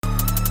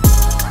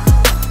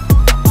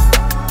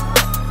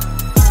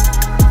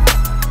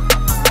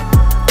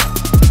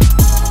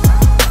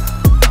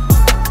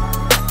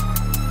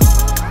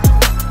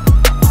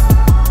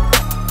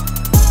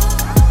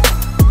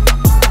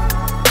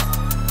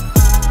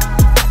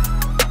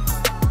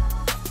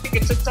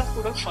it's a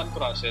sort of fun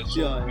process.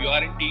 So Yeah. you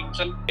are in teams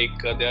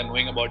they are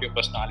knowing about your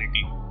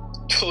personality.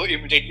 So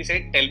immediately say,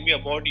 tell me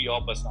about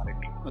your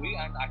personality.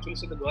 And actually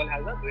so the girl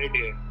has a red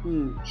hair.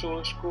 So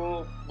उसको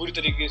बुरी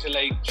तरीके से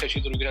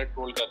शशि थरूर के साथ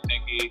troll करते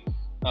हैं कि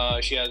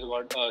Shashi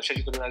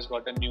Tharoor has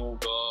got a new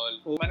girl.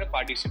 मैंने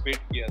पार्टिसिपेट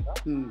किया था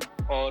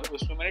और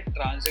उसमें मैंने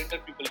ट्रांसजेंडर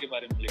पीपल के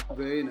बारे में लिखा.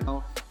 Very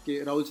nice. कि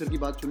राहुल सर की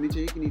बात सुननी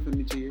चाहिए कि नहीं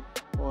सुननी चाहिए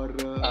और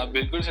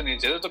बिल्कुल सुननी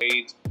चाहिए. तो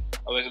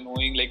I was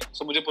knowing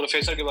so मुझे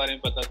प्रोफेसर के बारे में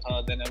पता था.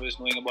 Then I was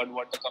knowing about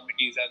what the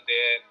committees are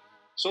there.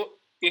 So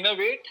in a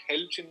way it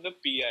helps in the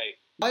PI.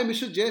 Hi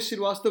Mr. Jay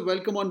Srivastava,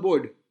 welcome on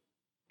board.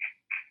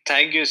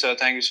 Thank you sir,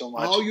 thank you so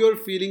much. How you are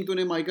feeling?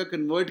 तूने mica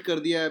convert कर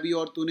दिया है अभी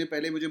और तूने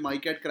पहले मुझे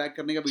MICAT crack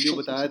करने का वीडियो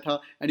बताया था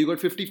and you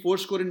got 54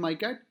 score in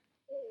MICAT?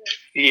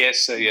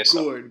 Yes sir, yes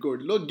sir.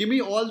 Good. Look, give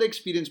me all the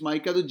experience.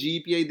 MICA तो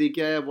GPI दे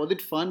के आया. Was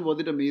it fun? Was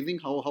it amazing?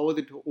 How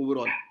was it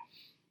overall?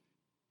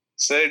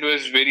 Sir, it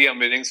was very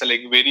amazing. So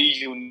very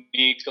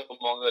unique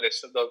among the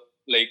rest of the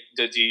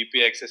the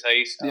GEP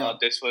exercise. Yeah.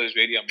 This was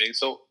very amazing.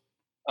 So,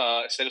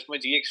 my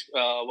GX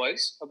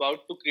was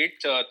about to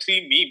create 3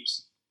 memes.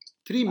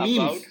 3 memes?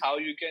 About how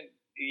you can,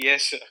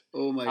 yes sir.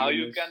 Oh my How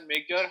goodness. you can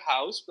make your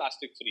house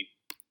plastic free.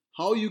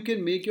 How you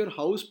can make your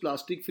house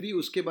plastic free?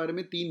 उसके बारे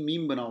में 3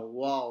 meme बनाओ.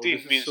 Wow. 3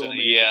 memes. So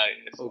yeah.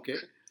 Yes. Okay.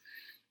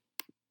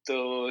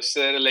 So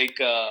sir,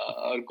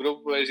 our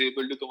group was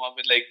able to come up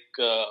with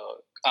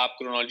आप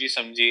chronology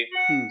समझिए.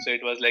 So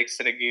it was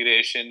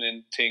segregation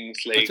and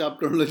things अच्छा, आप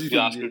chronology you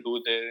have to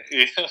do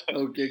this.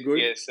 Okay, good.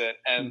 Yes sir.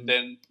 And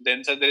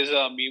then sir, there is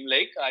a meme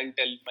I'll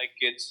tell my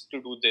kids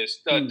to do this.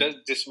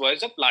 This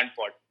was a plant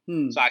pot.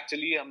 So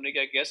actually हमने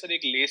क्या किया sir,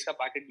 एक less का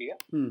packet लिया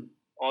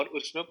और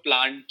उसमें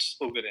plants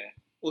उग रहे हैं.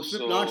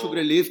 उसमें प्लांट्स उग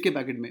रहे लेस के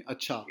पैकेट में.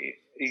 अच्छा.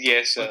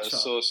 Yes sir.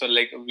 So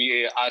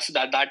we asked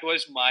that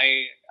was my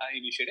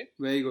initiative.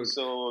 Very good.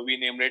 So we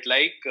named it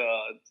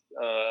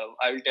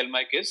I will tell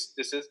my kids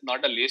this is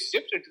not a lace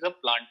chips, it is a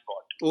plant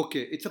pot.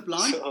 Okay, it's a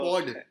plant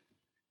pod.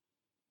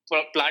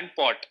 Plant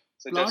pot.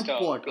 So plant just a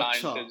pot.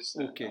 plant.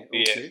 अच्छा. Okay.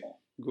 Yes.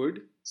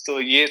 Good. So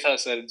ये था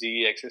sir जी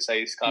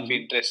exercise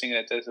काफी interesting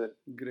रहता है sir.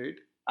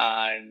 Great.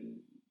 And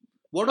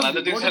what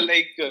other things are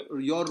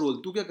your role?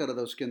 तू क्या कर रहा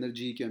था उसके अंदर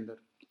जी के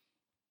अंदर?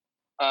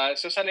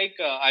 So sir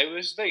I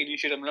was the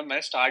initiator. मतलब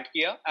मैंने start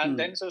किया and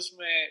then sir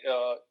उसमें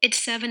it's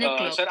 7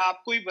 o'clock. सर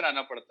आपको ही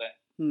बनाना पड़ता है.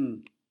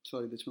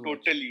 Sorry, that's my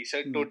totally sir,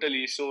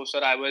 totally. So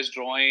sir I was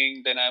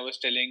drawing, then I was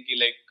telling कि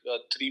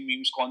 3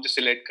 memes कौन से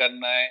select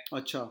करना है.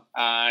 अच्छा.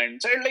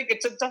 And sir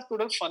it's a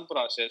sort of fun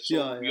process. So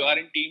yeah. You are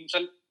in team.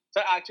 So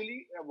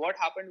actually what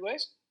happened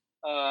was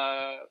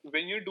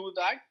when you do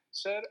that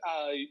sir,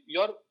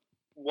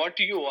 what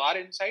you are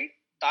inside,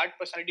 that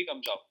personality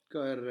comes out.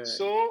 Correct.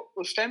 So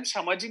उस time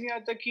समझ ही नहीं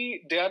आता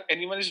कि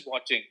anyone is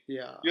watching.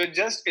 Yeah. You're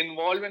just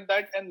involved in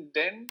that, and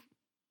then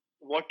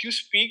what you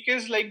speak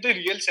is the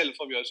real self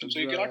of yourself. So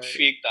you cannot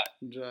fake that.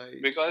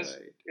 Right. Because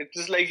it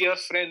is your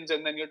friends,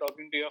 and then you're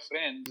talking to your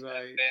friends.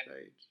 Right.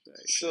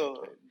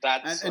 So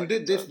that's and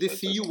they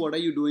see you. What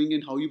are you doing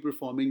and how you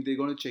performing? They're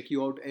gonna check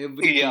you out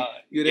everything.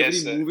 Your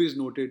yes, every move is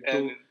noted.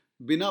 So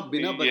बिना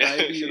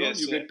बताए भी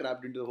you get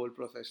trapped into the whole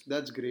process.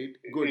 That's great.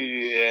 Good.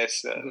 Yes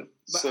sir.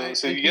 Good.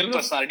 So real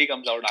personality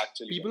comes out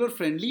actually. People are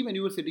friendly when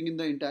you were sitting in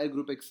the entire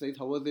group exercise.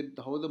 How was it?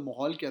 How was the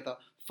माहौल क्या था?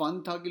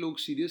 Fun था कि लोग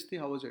serious थे?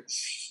 How was it?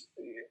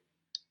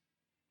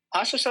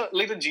 So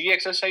the G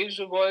exercise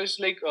was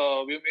we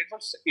made for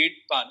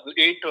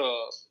 8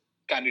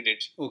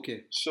 candidates.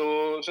 Okay.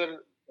 So sir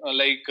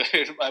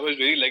I was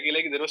very lucky.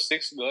 There were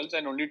 6 girls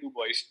and only 2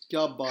 boys.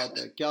 क्या बात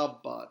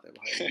है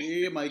भाई.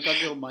 ये माइका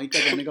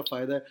जाने का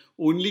फायदा है.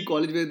 Only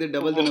college where they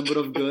double the number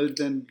of girls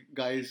and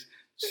guys.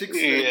 6.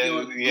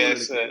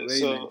 Yes sir.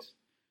 Very nice.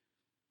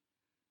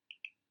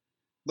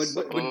 But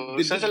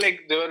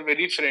they were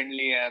very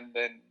friendly, and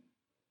then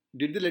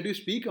did they let you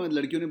speak?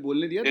 लड़कियों ने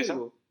बोलने दिया तेरे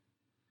को?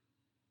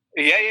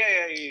 Yeah.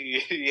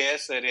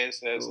 Yes sir.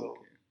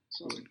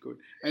 So good.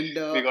 And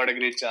we got a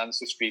great chance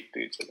to speak to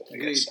each other.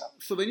 Great. Yes,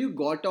 so when you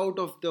got out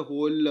of the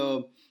whole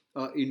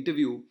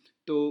interview,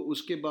 तो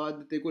उसके बाद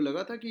तेरे को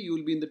लगा था कि you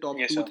will be in the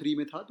top 2-3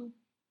 में था तू?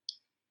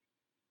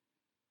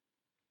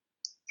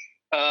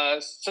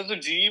 So the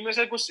GE में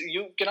sir कुछ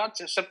you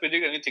cannot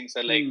predict anything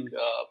sir.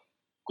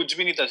 कुछ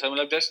भी नहीं था sir.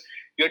 मतलब just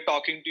you're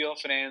talking to your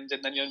friends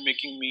and then you're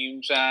making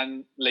memes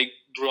and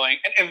drawing,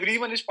 and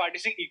everyone is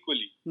participating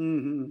equally.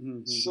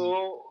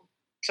 So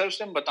sir उस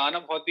टाइम बताना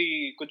बहुत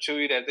ही कुछ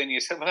भी रहते नहीं है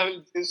सर.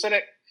 मतलब sir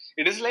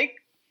it is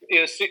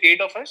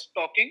 8 of us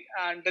talking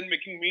and then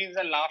making memes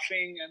and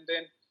laughing and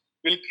then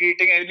we'll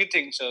creating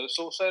anything sir.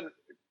 So sir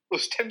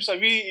उस टाइम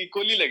सभी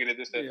equally लग रहे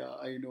थे sir. Yeah,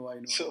 I know.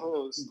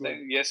 So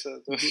yes sir.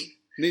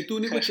 नहीं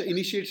तूने कुछ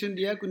इनिशिएशन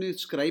लिया,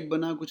 कुछ स्क्राइब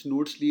बना, कुछ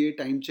नोट्स लिए,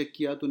 टाइम चेक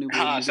किया तूने?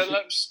 हाँ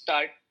sir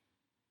start.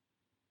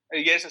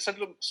 Yes sir,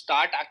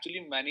 start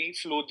actually मैंने ही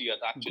flow दिया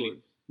था actually.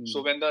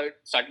 So when the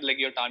started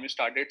your time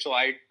started, so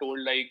I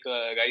told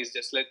guys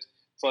just let's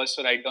first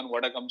write down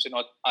what comes in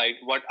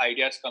what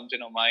ideas comes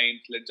in our mind.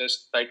 Let's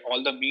just write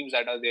all the memes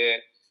that are there.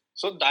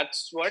 So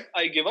that's what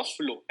I give a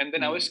flow, and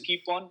then I was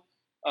keep on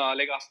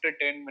like after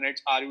 10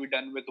 minutes, are we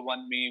done with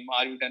one meme?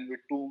 Are we done with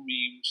two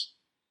memes?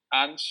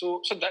 And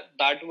so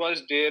that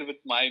was there with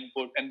my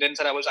input. And then,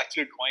 sir, I was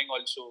actually drawing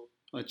also,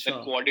 अच्छा,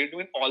 then coordinating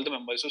with all the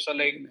members. So, sir,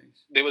 like, very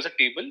nice. there was a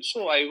table.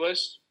 So I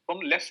was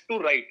from left to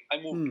right.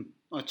 I moved.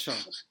 अच्छा,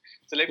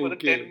 So, like, for the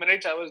okay. 10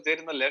 minutes, I was there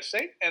in the left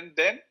side. And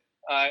then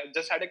I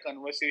just had a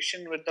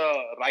conversation with the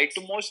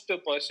rightmost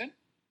person.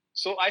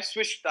 So I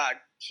switched my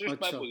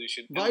अच्छा.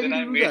 position. Why And did then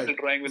I you do made that? the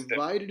drawing with them.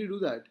 Why did you do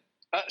that?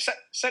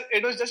 Sir,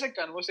 it was just a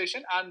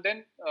conversation, and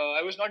then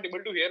I was not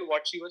able to hear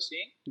what she was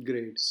saying.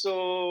 Great.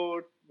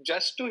 So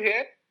just to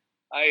hear,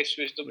 I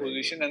switched the Very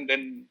position, good. and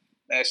then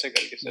ऐसे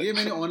करके sir. ये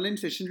मैंने online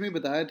sessions में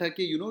बताया था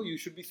कि you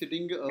should be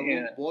sitting वो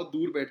Yeah. बहुत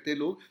दूर बैठते हैं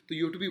लोग, तो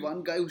you have to be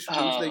one guy who's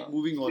like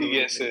moving all over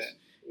Yes, the sir. place.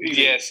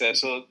 Yes, sir.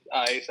 So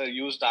I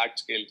use that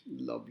skill.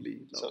 Lovely,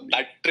 So lovely.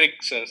 that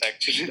trick, sir,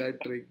 actually. That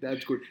trick,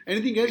 that's good.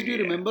 Anything else? Do you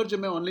Yeah. remember जब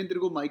मैं online तेरे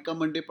को mica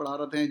Monday पढ़ा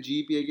रहा था,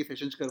 GPI के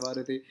sessions करवा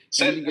रहे थे?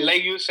 Sir, Anything else?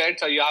 like you said,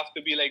 sir, you have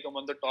to be like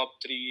among the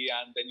top 3,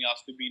 and then you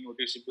have to be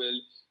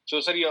noticeable.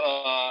 So, sir,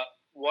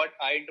 what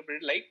I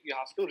interpreted like you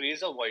have to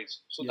raise a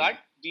voice so Yeah.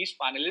 that these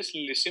panelists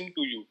listen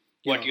to you,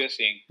 what Yeah. you're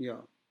saying.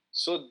 Yeah.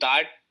 So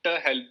that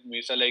helped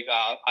me. So like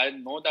I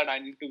know that I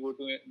need to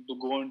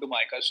go into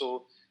MICA. So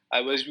I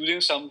was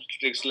using some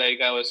tricks,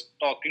 like I was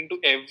talking to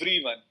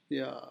everyone.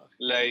 Yeah.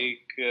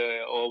 Like,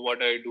 oh,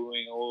 what are you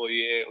doing? Oh,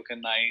 yeah, okay,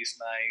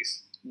 nice.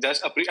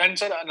 Just and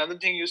sir, another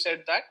thing you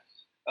said that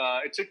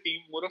it's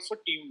more of a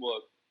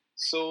teamwork.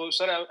 So,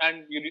 sir,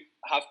 and you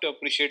have to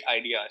appreciate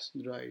ideas.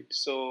 Right.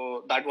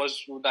 So that was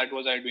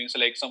I doing. So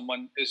like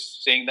someone is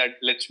saying that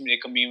let's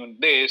make a meme on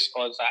this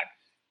or that.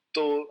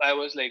 So I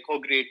was like, oh,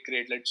 great,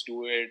 let's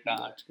do it.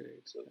 That's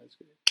great. So, That's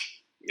great.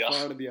 Yeah.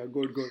 Pad diya.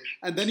 Good.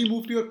 And then you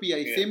moved to your PI.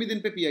 Yeah. Same ही दिन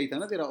पे PI था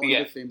ना तेरा? On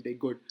Yeah. the same day.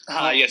 Good.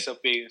 Yes, sir.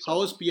 How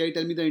was PI?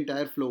 Tell me the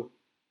entire flow.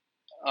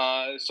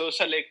 So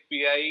sir, like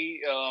PI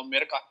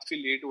मेरा काफी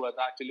late हुआ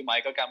था. Actually,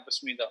 MICA campus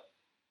में था.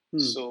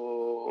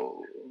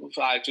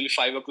 So actually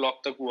 5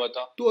 o'clock तक हुआ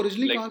था. तो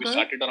originally like कहाँ we का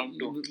started है? around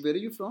 2. Where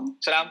are you from?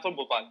 Sir, I'm from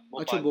Bhopal.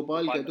 अच्छा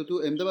भोपाल क्या? तो तू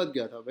अहमदाबाद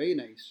गया था? Very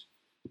nice.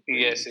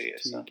 Yes.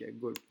 ठीक है.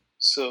 Good.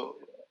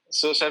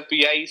 So sir,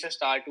 PI से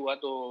start हुआ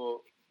तो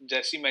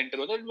जैसे ही mentor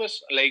हुआ तो it was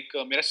like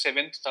मेरा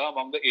 7th था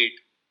among the 8,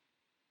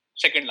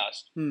 second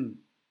last.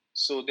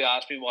 So they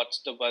asked me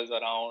what's the buzz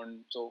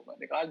around. So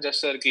मैंने कहा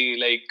just sir कि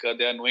like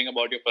they are knowing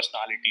about your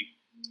personality.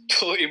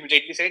 So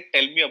immediately said,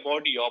 tell me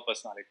about your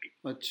personality.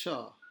 अच्छा.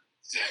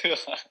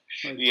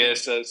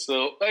 Yes, sir.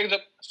 So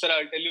sir,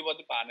 I'll tell you about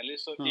the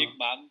panelists. So एक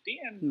ma'am थी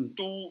and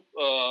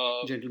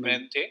 2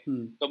 men थे.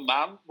 The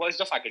ma'am was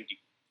the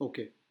faculty.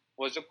 Okay.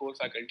 Was the core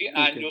faculty,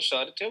 and जो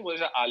sir थे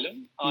was an alim,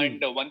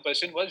 and one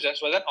person was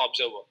an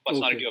observer,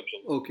 personality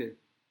observer. Okay.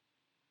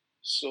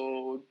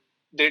 So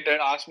they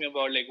asked me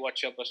about like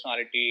what's your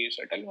personality.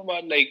 So I tell them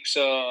about like,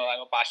 sir,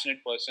 I'm a passionate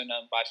person.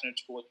 I'm a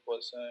passionate sports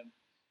person,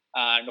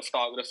 and a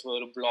photographer,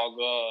 a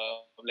blogger.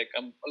 Like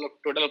I'm a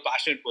total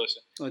passionate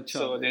person. Achha,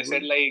 so they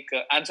said like,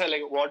 answer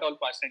like what all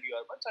passionate you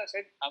are. But so I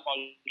said I'm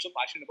also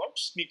passionate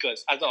about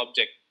sneakers as an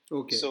object.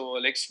 Okay. So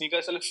like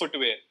sneakers are like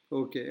footwear.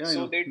 Okay. I so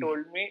know. they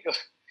told me.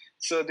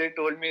 So they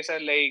told me, sir,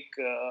 like,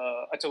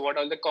 what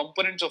are the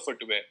components of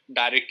footwear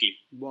directly?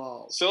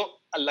 Wow. So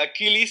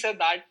luckily, sir,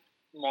 that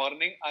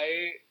morning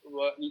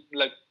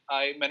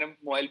मैंने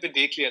mobile पे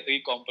देख लिया था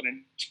ये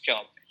components क्या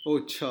होते हैं.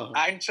 अच्छा.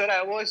 And sir,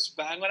 I was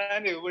bang on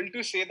and able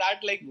to say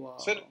that like,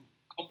 sir,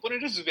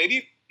 component is very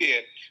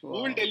clear.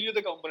 Who will tell you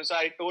the components? So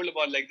I told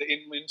about like the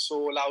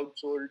insole,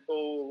 outsole,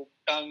 toe,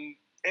 tongue.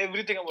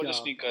 Everything about the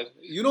sneakers.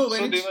 You know when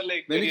so it's, they were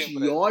like when it's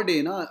your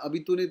day ना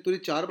अभी तूने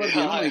 4 बार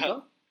दिया ना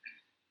mica.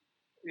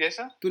 Yes,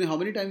 sir. तूने how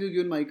many times you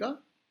given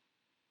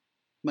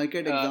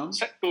MICAT exam?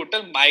 Sir,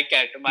 total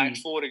MICAT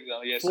 4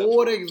 exam. Yes,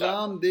 4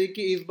 exam दे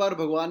के इस बार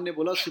भगवान ने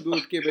बोला सुबह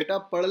उठ के बेटा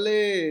पढ़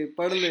ले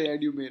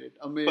and you made it.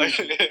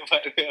 Amazing.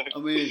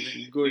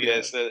 Amazing. Good.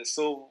 Yes, sir.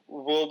 So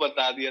वो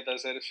बता दिया था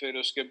sir. फिर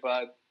उसके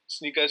बाद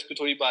sneakers पे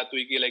थोड़ी बात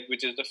हुई कि like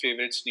which is the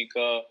favorite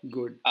sneaker.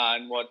 Good.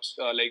 And what's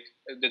like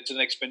it's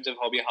an expensive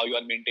hobby, how you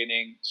are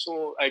maintaining.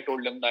 So I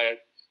told them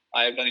that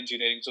I have done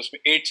engineering, so उसमें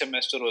 8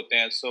 semester होते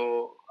हैं. So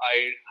I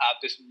have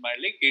this in mind,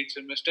 like 8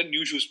 semester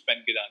new shoes पहन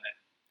के जाना है.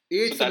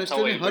 8 semester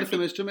में हर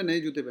semester में नए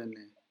जूते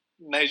पहनने हैं.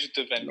 नए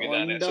जूते पहन के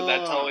जाना है. So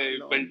that's how I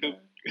able to.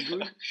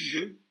 Good.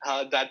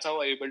 That's how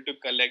I able to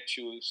collect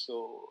shoes.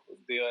 So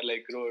they are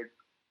like good.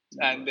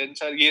 And then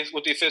sir ये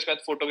वो फिर उसके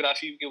बाद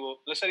photography के वो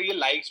sir ये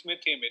likes में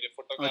थे मेरे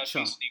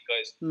photography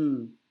sneakers.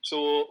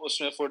 So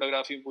उसमें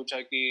photography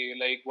पूछा कि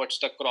like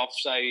what's the crop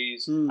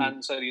size.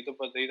 And sir ये तो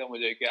पता ही था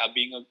मुझे कि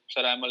being a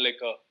sir I'm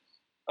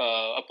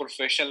a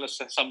professional,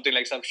 something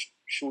like some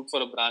shoot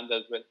for a brand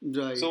as well.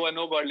 Right. So I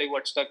know about like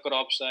what's the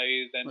crop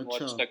size and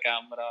what's the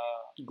camera,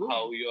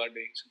 how you are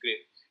doing. So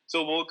great.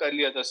 So वो कर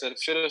लिया था sir.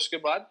 फिर उसके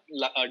बाद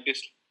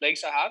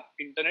dislikes I have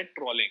internet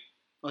trolling.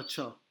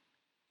 अच्छा.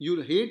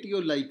 You hate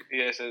your like?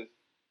 Yes, sir.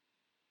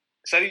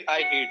 Sorry,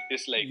 I hate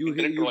dislike. You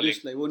hate you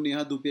dislike. वो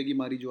नेहा दुपिया की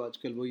मारी जो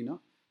आजकल वही ना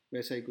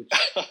वैसा ही कुछ.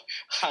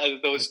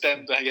 Those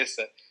times, yes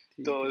sir.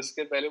 तो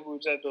उसके पहले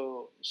पूछा तो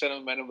सर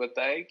मैंने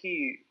बताया कि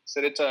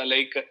sir it's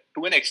like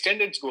to N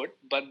extend it's good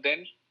but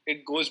then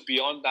it goes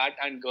beyond that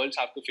and girls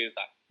have to face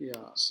that.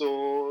 Yeah. So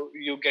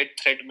you get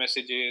threat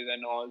messages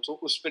and all. So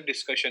उस पे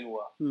discussion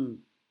हुआ.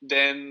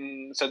 Then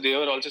so they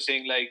were also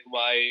saying like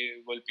why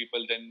will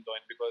people then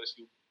join because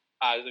you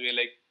as a way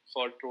like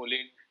for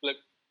trolling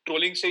like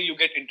trolling say you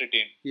get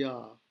entertained.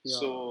 Yeah.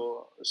 So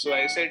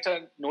I said sir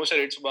no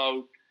sir it's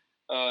about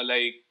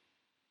like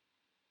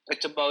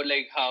it's about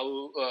like how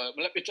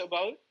मतलब it's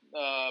about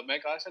मैं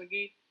कहा sir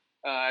कि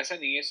ऐसा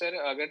नहीं है sir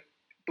अगर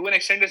to an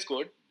extent is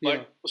good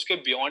but उसके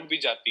beyond भी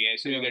जाती है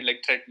so you get like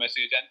threat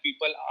message and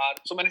people are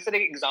so मैंने सर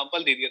एक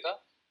example दे दिया था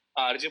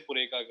आरजे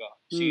पुरेका का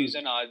she is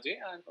an RJ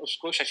and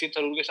उसको शशि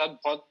थरूर के साथ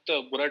बहुत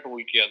बुरा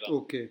ट्रोल किया था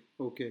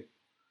okay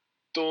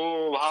तो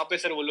वहाँ पे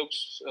सर वो लोग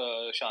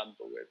शांत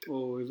हो गए थे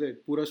oh is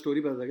it पूरा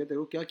स्टोरी पता था क्या तेरे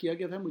को क्या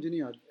किया था मुझे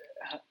नहीं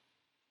याद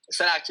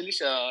सर एक्चुअली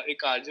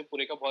एक आरजे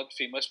पुरेका बहुत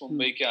फेमस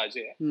मुंबई के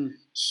आरजे है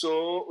सो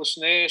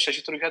उसने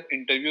शशि थरूर के साथ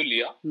इंटरव्यू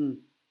लिया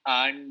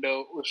and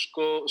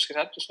उसके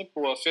साथ उसने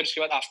फिर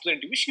उसके बाद after the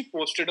interview she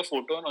posted a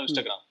photo on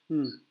Instagram.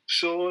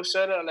 So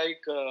sir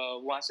like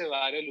वहाँ से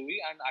viral हुई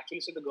and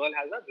actually so the girl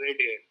has a red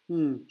hair.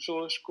 So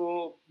उसको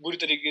बुरी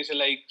तरीके से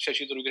like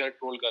शशि थरूर के साथ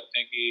troll करते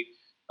हैं कि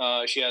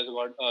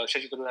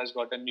Shashi Tharoor has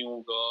got a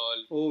new girl.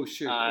 Oh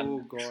shit! And oh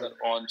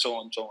god! So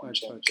on.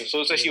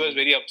 So she was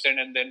very upset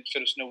and then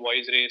फिर उसने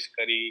voice raise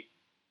करी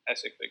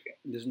ऐसे करके.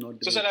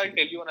 So sir I'll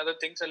tell you another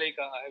thing. So like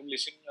I have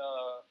listened.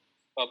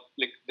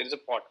 Like there is a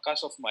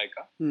podcast of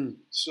Mica.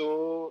 So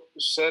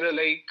sir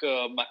like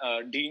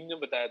Dean ने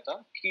बताया था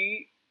कि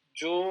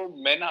जो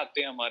men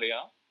आते हैं हमारे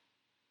यहाँ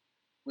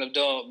मतलब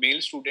the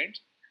male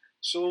students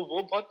so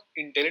वो बहुत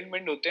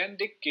intelligent होते हैं and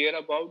they care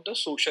about the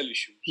social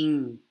issues.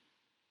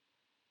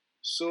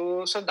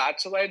 So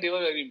that's why they were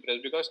very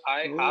impressed because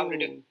I have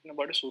written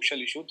about a social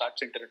issue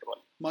that's internet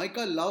wall.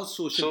 Mica loves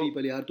social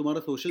people यार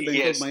तुम्हारा social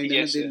bent of mind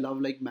है they love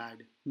like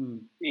mad.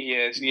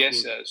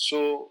 Yes sir.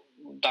 So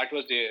that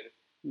was there.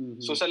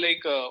 So sir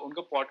like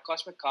उनका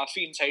podcast में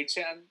काफी insights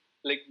है and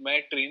like मैं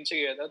train से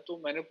गया था तो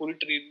मैंने पूरी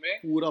ट्रेन में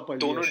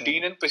दोनों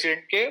डीन एंड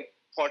प्रेसिडेंट के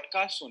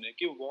podcast सुने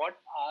कि what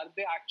are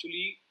they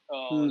actually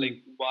like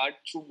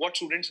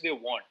what students they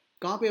want.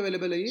 कहाँ पे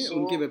available है ये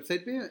उनके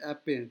वेबसाइट पे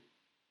ऐप पे है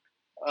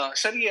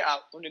सर ये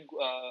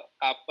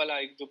एप्पल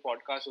एक जो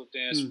पॉडकास्ट होते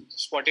हैं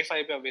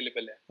स्पॉटिफाई पे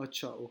अवेलेबल है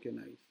अच्छा ओके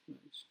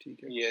नाइस ठीक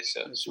है यस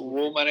सर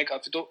वो मैंने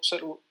काफी तो सर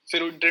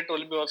फिर इंटरनेट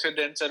टोल पे फिर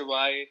then sir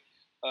why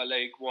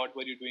like what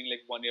were you doing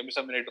like 1 year में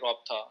सब मेरे ड्रॉप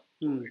था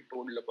I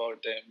told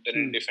about them then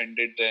I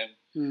defended them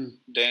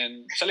then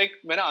so like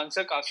मैंने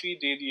आंसर काफी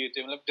दे दिए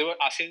थे मतलब they were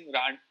asking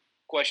random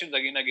questions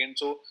again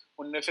so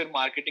उन्होंने फिर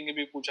मार्केटिंग में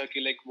भी पूछा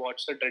कि like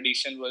what's the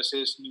traditional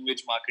versus new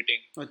age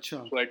marketing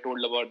अच्छा so I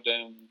told about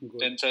them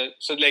then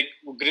so like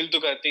grill तो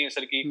करते हैं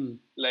सर की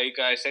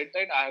like I said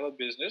that I have a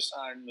business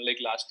and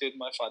like last year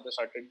my father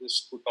started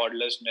this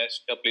toddlers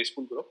nest a play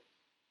school group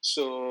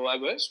so I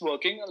was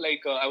working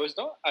like I was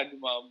the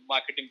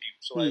marketing team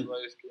so I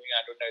was doing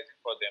advertising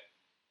for them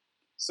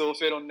so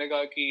फिर उन्होंने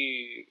कहा कि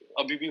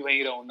अभी भी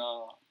वहीं रहो ना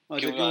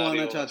अच्छा क्यों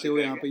आना चाहते हो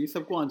यहाँ पे ये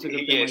सबको आंसर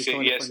करते हैं माइका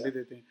वाले फंडे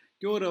देते हैं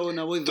क्यों रहो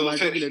ना वो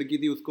जोमेटो की लड़की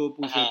थी उसको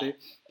पूछ रहे थे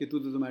कि तू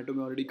तो जोमेटो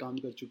में ऑलरेडी काम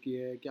कर चुकी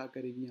है क्या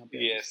करेगी यहाँ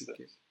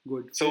पे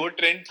गुड सो वो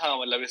ट्रेंड था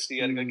मतलब इस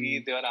ईयर का कि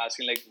they are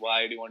asking like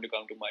why do you want to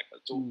come to MICA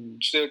तो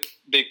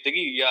देखते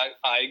कि यार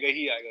आएगा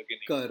कि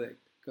नहीं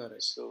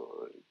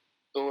करेक्ट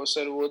तो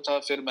सर वो था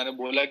फिर मैंने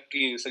बोला कि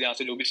सर यहाँ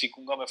से जो भी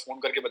सीखूंगा मैं फोन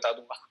करके बता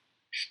दूंगा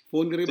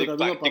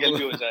प्रैक्टिकल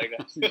भी हो जाएगा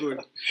गुड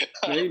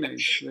वेरी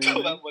नाइस तो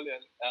मैं बोले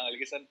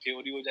हल्के सर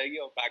थ्योरी हो जाएगी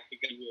और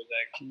प्रैक्टिकल भी हो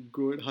जाएगा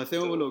गुड हंसे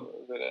हो वो लोग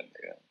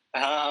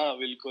हाँ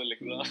बिल्कुल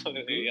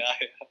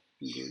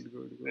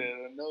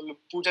गुड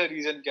पूछा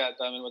रीजन क्या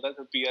था मैंने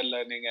बताया पीयर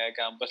लर्निंग है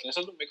कैंपस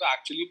सर तो मेरे को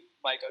एक्चुअली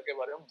माइका के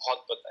बारे में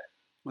बहुत पता है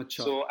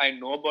अच्छा so I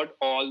know about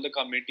all the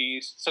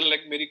committees sir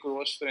like मेरी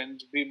क्लोज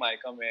फ्रेंड्स भी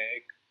माइका में है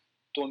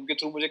तो उनके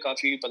थ्रू मुझे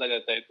काफी पता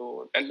जाता है तो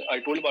I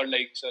told about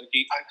like sir कि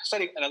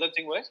सर एक अनदर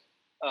थिंग वाज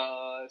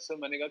सर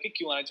मैंने कहा कि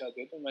क्यों आना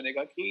चाहते हो तो मैंने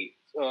कहा कि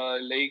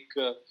like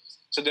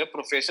so their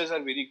professors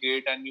are very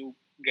great and you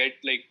get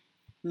like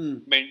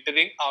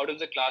mentoring out of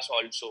the class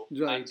also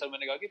and sir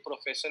मैंने कहा कि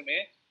प्रोफेसर में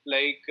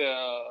like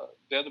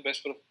they are the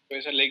best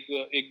professor like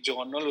एक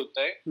जर्नल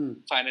होता है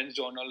फाइनेंस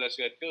जर्नल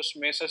ऐसे करके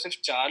उसमें सर सिर्फ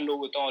 4 लोग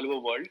होते हैं ऑल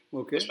ओवर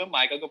वर्ल्ड उसमें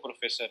माइका का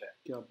प्रोफेसर है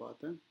क्या बात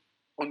है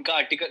उनका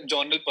आर्टिकल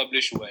जर्नल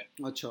पब्लिश हुआ है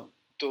अच्छा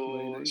तो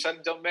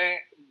सर जब मैं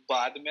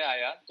बाद में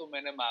आया तो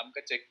मैंने मैम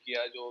का चेक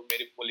किया जो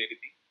मेरी वो ले रही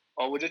थी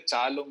और वो जो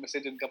 4 लोग में से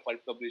जिनका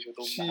पब्लिश हो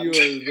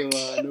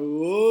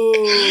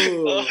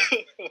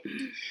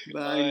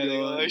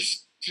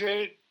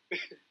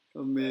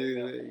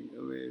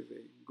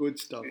amazing good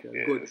stuff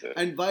yeah good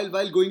and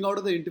while going out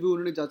of the interview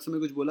उन्होंने जज से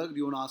कुछ बोला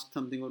do you want to ask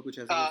something और कुछ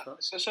ऐसा था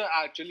सर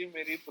एक्चुअली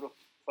मेरी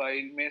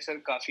प्रोफाइल में सर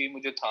काफी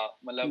मुझे था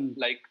मतलब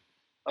like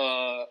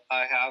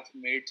I have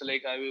made so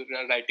like I was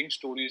writing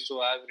stories so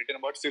I have written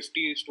about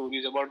 50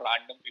 stories about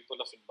random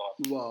people of Indore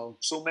wow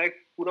so मैं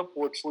पूरा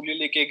portfolio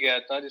लेके गया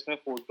था जिसमें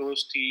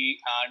photos थी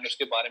and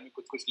उसके बारे में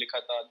कुछ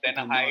लिखा था then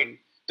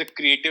the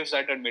creatives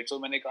that I made. So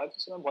मैंने कहा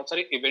कि मैं बहुत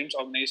सारे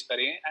events organize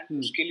करे हैं and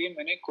उसके लिए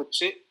मैंने खुद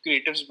से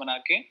creatives बना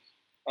के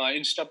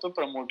इंस्टा पे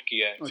प्रमोट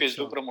किया है,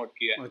 फेसबुक प्रमोट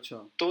किया है.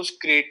 तो उस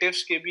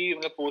क्रिएटिव्स के भी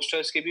मतलब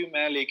पोस्टर्स के भी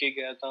मैं लेके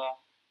गया था,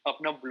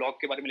 अपना ब्लॉग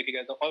के बारे में लेके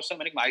गया था, और सर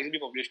मैंने एक मैगजीन भी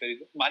पब्लिश करी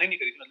थी, मैंने नहीं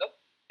करी थी मतलब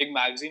एक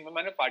मैगजीन में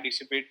मैंने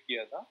पार्टिसिपेट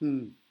किया था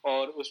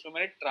और उसमें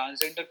मैंने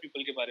ट्रांसजेंडर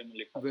पीपल के बारे में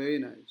लिखा. Very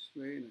nice,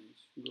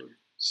 good.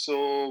 सो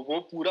वो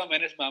पूरा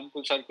मैंने मैम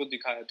को सर को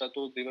दिखाया था,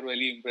 तो they were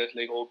very impressed,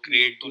 like oh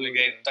great, तो लाइक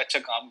इतना अच्छा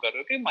काम कर रहे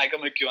हो कि माइका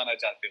में क्यों आना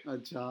चाहते हो.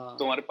 अच्छा.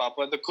 तुम्हारे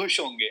पापा तो खुश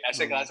होंगे,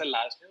 ऐसे कहा सर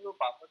लास्ट में, तो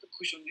पापा तो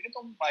खुश होंगे नहीं,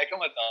 तुम माइका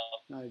मत आओ.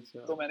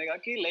 अच्छा. तो मैंने कहा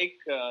कि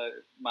लाइक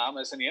मैम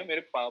ऐसा नहीं है,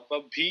 मेरे पापा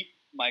भी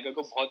माइका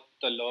को बहुत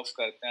लव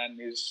करते हैं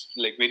and is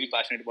like very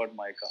passionate about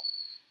mica.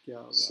 क्या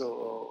बात. सो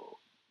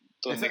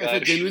तो ऐसा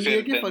जेन्युइनली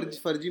है कि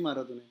फर्जी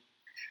मारा तूने?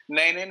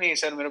 नहीं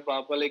सर, मेरे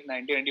पापा लाइक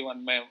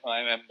 1991 में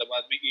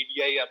अहमदाबाद में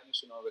ईडीआई, आपने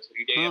सुना होगा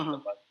सर, ईडीआई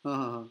अहमदाबाद.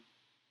 हाँ.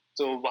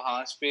 तो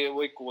वहां पे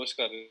वो एक कोर्स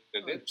कर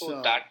रहे थे. तो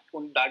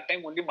that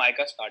time only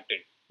MICA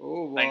started. Oh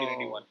wow.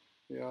 1991.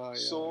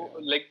 So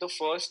like the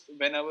first,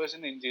 when I was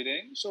in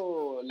engineering, so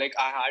like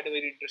I had a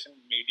very interest in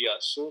media.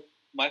 So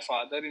my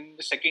father in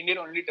the second year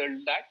only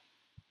told that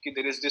कि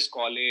there is this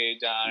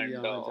college and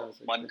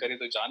मन करे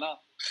तो जाना.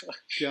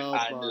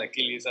 And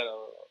luckily sir,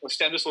 उस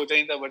time तो सोचा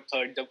नहीं था, but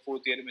थर्ड जब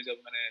फोर्थ ईयर में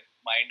जब मैंने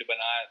माइंड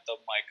बनाया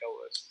तब MICA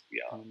was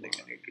like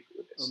I need to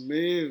do this.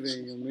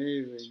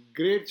 Amazing,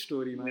 great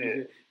story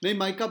man. नहीं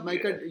MICA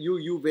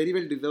you very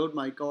well deserved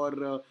MICA,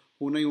 और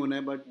होना ही होना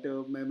है, but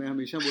मैं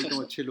हमेशा बोलता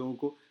हूँ अच्छे लोगों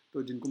को,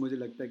 तो जिनको मुझे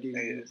लगता है कि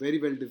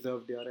very well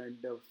deserved यार,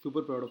 and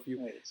super proud of you.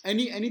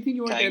 Anything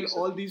you want to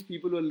tell all these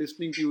people who are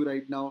listening to you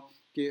right now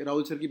कि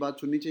राहुल सर की बात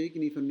सुननी चाहिए कि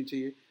नहीं सुननी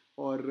चाहिए?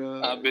 और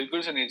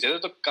बिल्कुल सुननी चाहिए.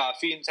 तो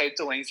काफी इनसाइट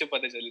तो वहीं से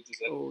पता चली थी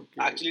सर.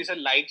 एक्चुअली सर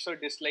लाइक्स और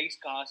डिसलाइक्स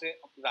कहाँ से,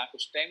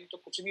 उस टाइम तो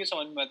कुछ नहीं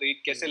समझ में आता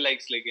कैसे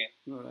लाइक्स लगे.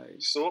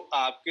 सो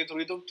आपके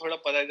थ्रू तो थोड़ा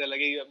पता चला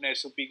कि अपने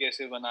एसओपी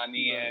कैसे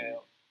बनानी है,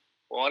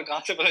 और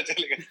कहाँ से पता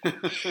चलेगा.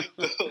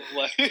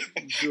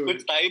 तो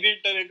कुछ था ही नहीं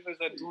इंटरनेट में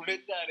सर, ढूंढे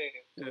जा रहे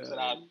हैं सर.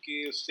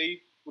 आपके उससे ही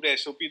पूरा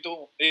एसओपी तो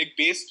एक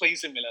बेस वहीं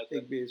से मिला था.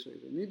 एक बेस वहीं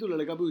से. नहीं तो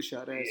लड़का भी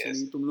होशियार है, ऐसा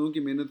नहीं, तुम लोगों की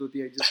मेहनत होती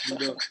है, just do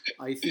the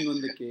icing on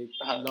the cake.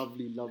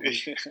 Lovely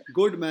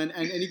good man.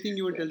 And anything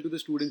you want tell to the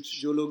students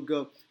जो लोग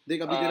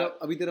देख,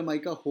 अभी तेरा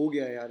माइका हो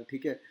गया यार,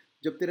 ठीक है,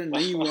 जब तेरा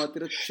नहीं हुआ,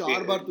 तेरा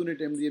 4 बार तूने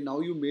अटेम्प्ट दिया,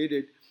 now you made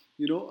it,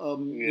 you know,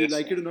 you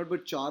like it or not,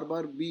 but 4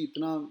 बार भी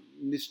इतना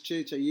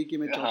निश्चय चाहिए कि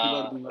मैं 4थी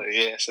बार दूंगा.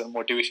 Yes,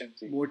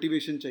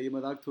 motivation चाहिए,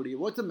 मजाक थोड़ी है.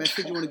 What's the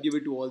message you want to give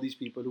it to all these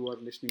people who are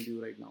listening to you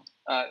right now?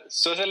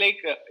 So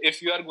like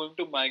if you are going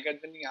to MICA,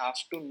 then you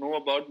have to know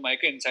about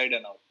MICA inside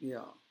and out.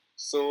 Yeah.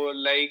 So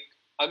like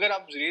अगर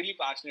आप really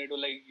passionate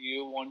or like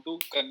you want to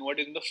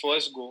convert in the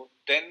first go,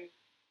 then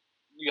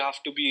you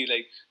have to be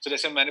like, so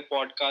जैसे मैंने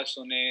podcast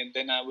सुने,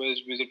 then I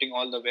was visiting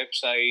all the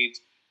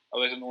websites. I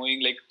was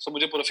knowing like, so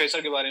मुझे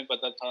professor के बारे में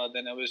पता था,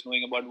 then I was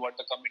knowing about what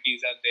the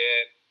committees are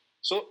there.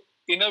 So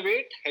in a way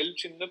it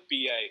helps in the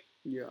PI.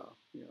 Yeah.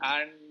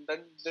 And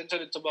then sir,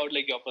 it's about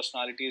like your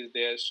personality is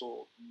there. So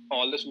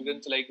all the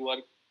students like who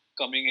are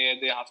coming here,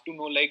 they have to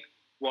know like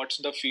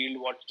what's the field,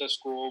 what's the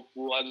scope,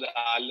 who are the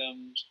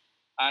alums,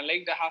 and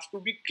like they have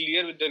to be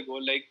clear with their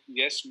goal. Like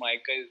yes,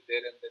 MICA is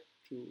there, and then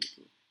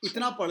true.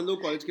 इतना पढ़ लो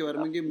college के बारे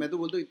में कि मैं तो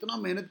बोलता हूँ इतना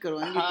मेहनत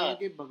करवाएंगे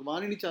कि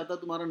भगवान ही नहीं चाहता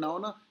तुम्हारा ना हो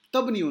ना,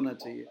 तब नहीं होना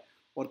चाहिए,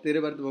 और तेरे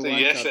बारे तो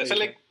भगवान चाहता है.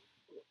 लाइक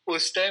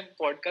उस टाइम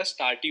पॉडकास्ट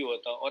स्टार्ट ही हुआ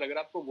था, और अगर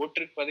आपको वो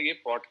ट्रिक पता है कि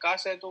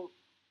पॉडकास्ट है, तो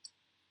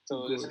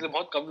जैसे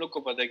बहुत कम लोग को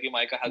पता है कि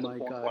MICA has a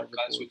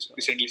podcast which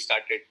recently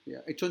started.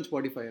 It's on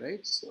Spotify,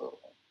 right? So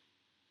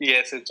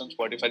yes, it's on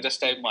Spotify.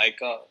 Just type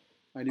MICA.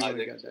 I need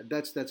to get that.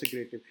 That's a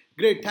great tip.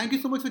 Great. Thank you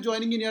so much for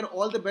joining in, yaar.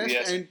 All the best.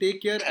 Yes. And take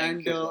care.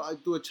 Thank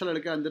and तू अच्छा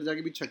लड़का, अंदर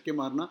जाके भी छक्के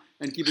मारना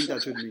and keep in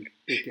touch with me.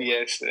 Take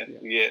care.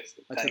 Yes.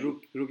 अच्छा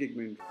रुक एक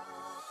मिनट.